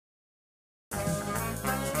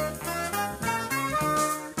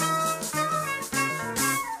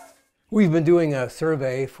We've been doing a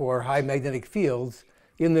survey for high magnetic fields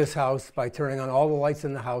in this house by turning on all the lights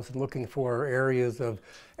in the house and looking for areas of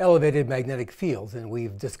elevated magnetic fields. And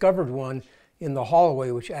we've discovered one in the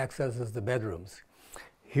hallway which accesses the bedrooms.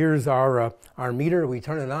 Here's our meter. We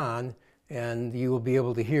turn it on and you will be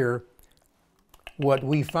able to hear what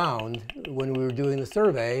we found when we were doing the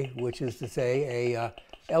survey, which is to say a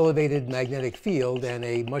elevated magnetic field and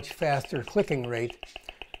a much faster clicking rate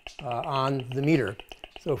on the meter.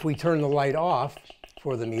 So if we turn the light off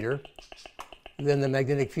for the meter, then the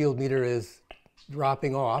magnetic field meter is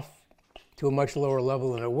dropping off to a much lower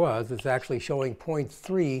level than it was. It's actually showing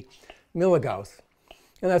 0.3 milligauss.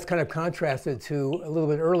 And that's kind of contrasted to a little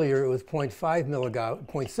bit earlier, it was 0.6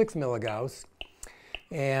 milligauss.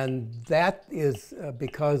 And that is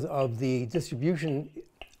because of the distribution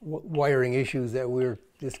wiring issues that we were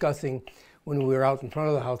discussing when we were out in front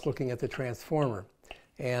of the house looking at the transformer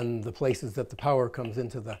and the places that the power comes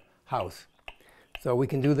into the house. So we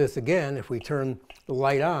can do this again. If we turn the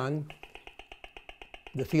light on,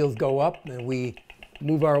 the fields go up and we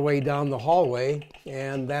move our way down the hallway,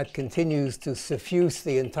 and that continues to suffuse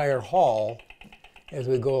the entire hall as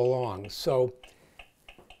we go along. So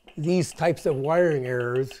these types of wiring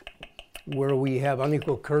errors where we have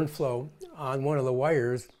unequal current flow on one of the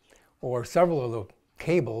wires or several of the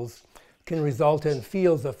cables can result in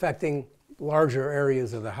fields affecting larger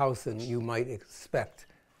areas of the house than you might expect.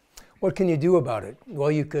 What can you do about it? Well,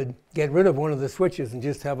 you could get rid of one of the switches and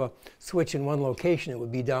just have a switch in one location. It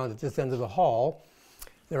would be down at this end of the hall.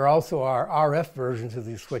 There also are RF versions of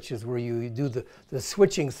these switches where you do the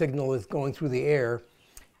switching signal is going through the air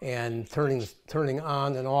and turning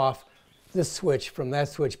on and off this switch from that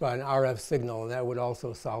switch by an RF signal, and that would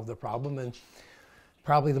also solve the problem. And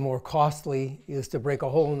probably the more costly is to break a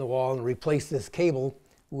hole in the wall and replace this cable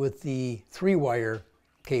with the 3-wire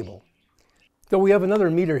cable. So we have another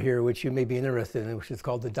meter here which you may be interested in, which is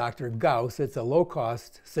called the Dr. Gauss. It's a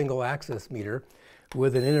low-cost single-axis meter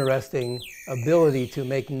with an interesting ability to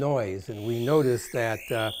make noise. And we notice that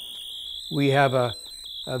we have a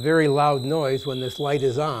very loud noise when this light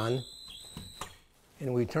is on,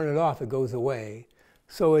 and we turn it off, it goes away.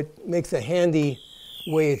 So it makes a handy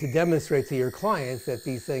way to demonstrate to your clients that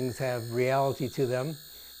these things have reality to them.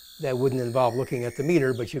 That wouldn't involve looking at the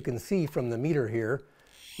meter, but you can see from the meter here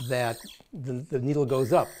that the needle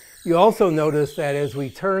goes up. You also notice that as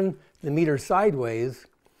we turn the meter sideways,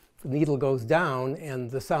 the needle goes down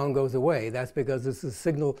and the sound goes away. That's because this is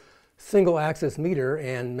a single-axis meter,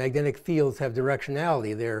 and magnetic fields have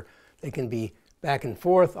directionality. They can be back and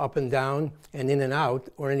forth, up and down, and in and out,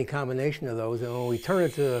 or any combination of those. And when we turn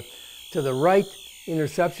it to the right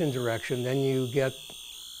interception direction, then you get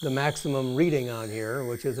the maximum reading on here,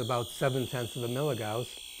 which is about 7/10 of a milligauss,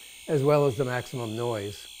 as well as the maximum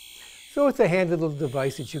noise. So it's a handy little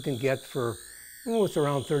device that you can get for, it's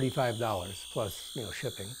around $35 plus,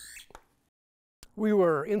 shipping. We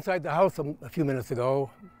were inside the house a few minutes ago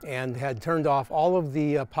and had turned off all of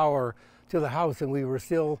the power to the house, and we were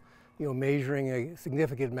still, measuring a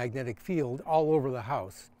significant magnetic field all over the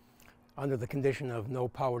house under the condition of no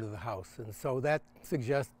power to the house. And so that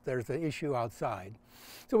suggests there's an issue outside.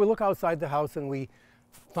 So we look outside the house and we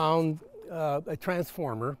found a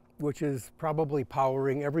transformer, which is probably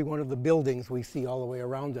powering every one of the buildings we see all the way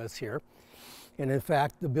around us here. And in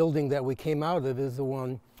fact, the building that we came out of is the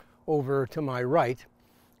one over to my right.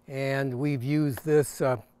 And we've used this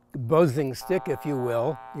buzzing stick, if you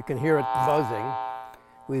will. You can hear it buzzing.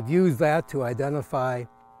 We've used that to identify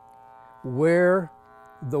where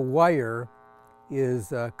the wire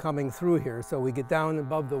is coming through here. So we get down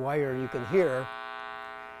above the wire and you can hear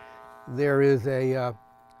there is a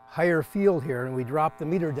higher field here, and we drop the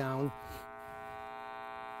meter down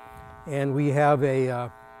and we have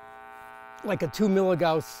like a 2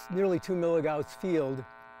 milligauss, nearly 2 milligauss field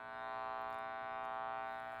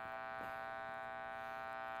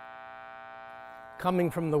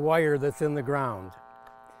coming from the wire that's in the ground.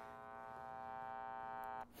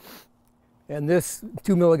 And this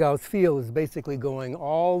 2 milligauss field is basically going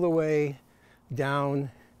all the way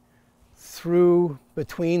down through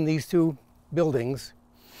between these two buildings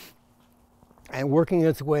and working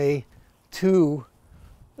its way to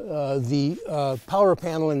the power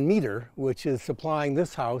panel and meter, which is supplying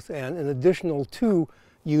this house and an additional 2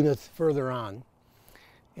 units further on.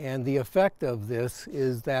 And the effect of this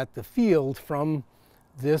is that the field from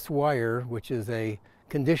this wire, which is a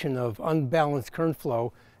condition of unbalanced current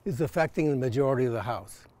flow, is affecting the majority of the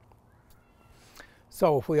house.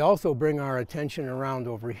 So if we also bring our attention around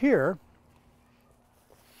over here,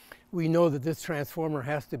 we know that this transformer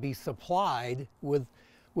has to be supplied with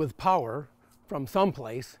power from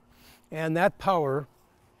someplace, and that power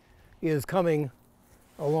is coming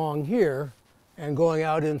along here and going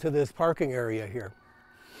out into this parking area here.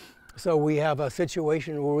 So we have a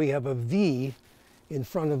situation where we have a V in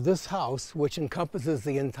front of this house, which encompasses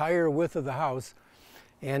the entire width of the house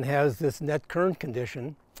and has this net current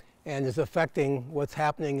condition and is affecting what's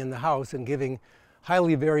happening in the house and giving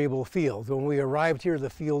highly variable fields. When we arrived here, the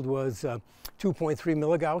field was 2.3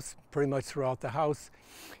 milligauss pretty much throughout the house.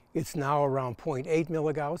 It's now around 0.8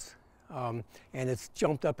 milligauss, and it's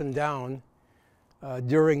jumped up and down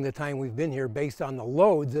during the time we've been here based on the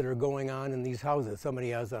loads that are going on in these houses.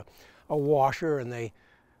 Somebody has a washer, and the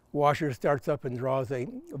washer starts up and draws a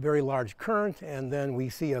very large current, and then we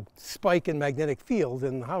see a spike in magnetic field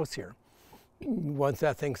in the house here. Once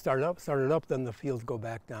that thing started up, then the fields go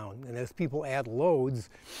back down. And as people add loads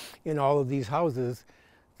in all of these houses,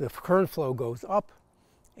 the current flow goes up,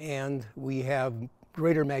 and we have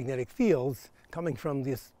greater magnetic fields coming from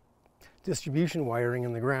this distribution wiring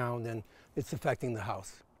in the ground, and it's affecting the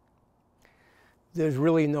house. There's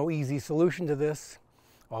really no easy solution to this,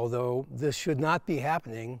 although this should not be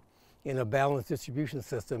happening in a balanced distribution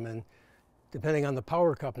system, and depending on the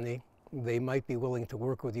power company, they might be willing to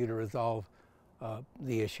work with you to resolve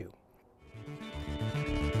the issue.